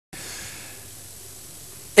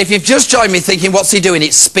If you've just joined me thinking, what's he doing?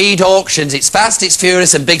 It's speed auctions. It's fast, it's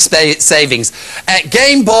furious, and big savings.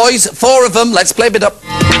 Game Boys, 4 of them. Let's play a bit up.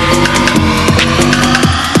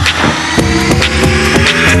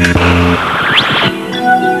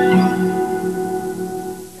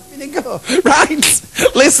 Right,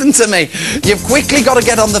 listen to me. You've quickly got to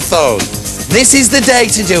get on the phone. This is the day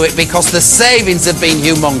to do it because the savings have been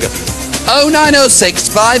humongous.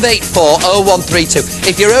 0906 584 0132.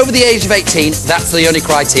 If you're over the age of 18, that's the only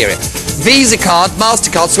criteria. Visa card,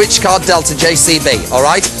 MasterCard, Switch card, Delta, JCB, all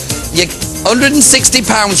right? You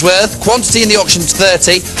 £160 worth, quantity in the auction's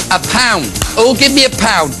 30, £1. Oh, give me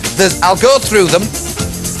 £1. I'll go through them.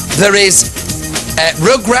 There is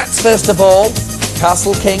Rugrats, first of all.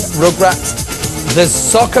 Castle King, Rugrats. There's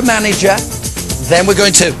Soccer Manager. Then we're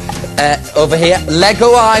going to, over here,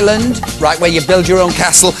 Lego Island, right, where you build your own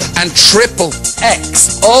castle, and Triple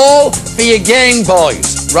X. All for your Game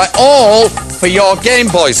Boys, right? All for your Game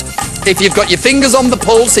Boys. If you've got your fingers on the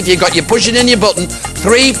pulse, if you've got your pushing in your button,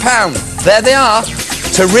 £3. There they are.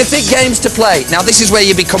 Terrific games to play. Now, this is where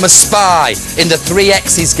you become a spy in the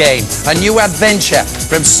 3X's game. A new adventure,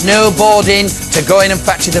 from snowboarding to going and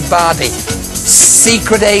fetching a Barbie.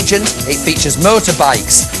 Secret Agent, it features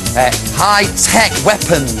motorbikes, high-tech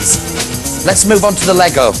weapons. Let's move on to the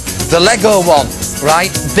Lego. The Lego one,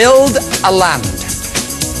 right? Build a land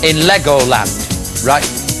in Legoland, right?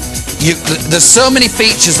 There's so many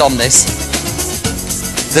features on this.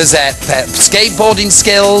 There's skateboarding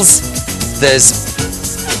skills. There's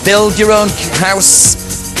build your own house.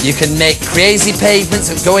 You can make crazy pavements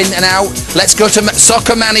and go in and out. Let's go to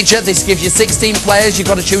Soccer Manager. This gives you 16 players. You've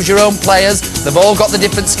got to choose your own players. They've all got the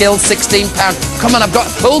different skills. £16. Come on,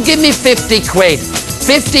 who'll give me 50 quid?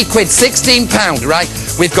 50 quid, £16, right?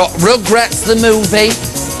 We've got Rugrats, the movie.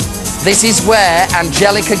 This is where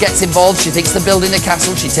Angelica gets involved. She thinks they're building a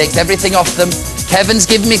castle. She takes everything off them. Kevin's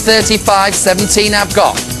given me 35. 17 I've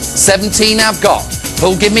got. 17 I've got.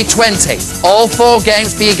 Who'll give me 20? All 4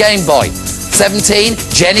 games for your Game Boy. 17.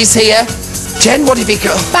 Jenny's here. Jen, what have you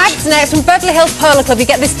got? Bags next from Bradley Hills Polo Club. You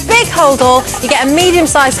get this big hold all, you get a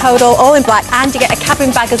medium-sized hold all in black, and you get a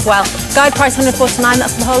cabin bag as well. Guide price £149,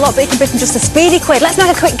 that's the whole lot, but you can bid from just a speedy quid. Let's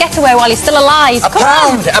make a quick getaway while you're still alive. £1.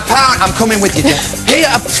 I'm coming with you, Jen.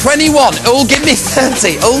 Here, 21. Oh, give me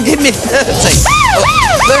 30. Oh, give me 30. Oh,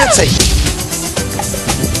 30.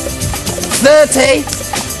 30.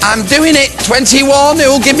 I'm doing it. 21.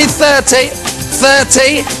 Oh, give me 30.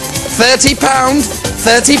 30. £30,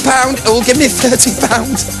 £30, oh, give me £30.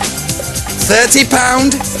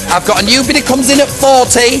 £30, I've got a new bid, it comes in at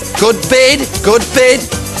 40, good bid, good bid.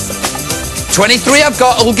 23 I've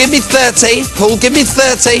got, oh, give me 30, oh, give me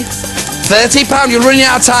 30. £30, you're running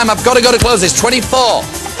out of time, I've got to go to close this. 24,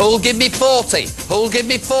 oh, give me 40, oh, give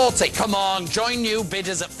me 40. Come on, join new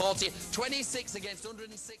bidders at 40. 26 against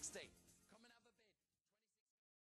 160.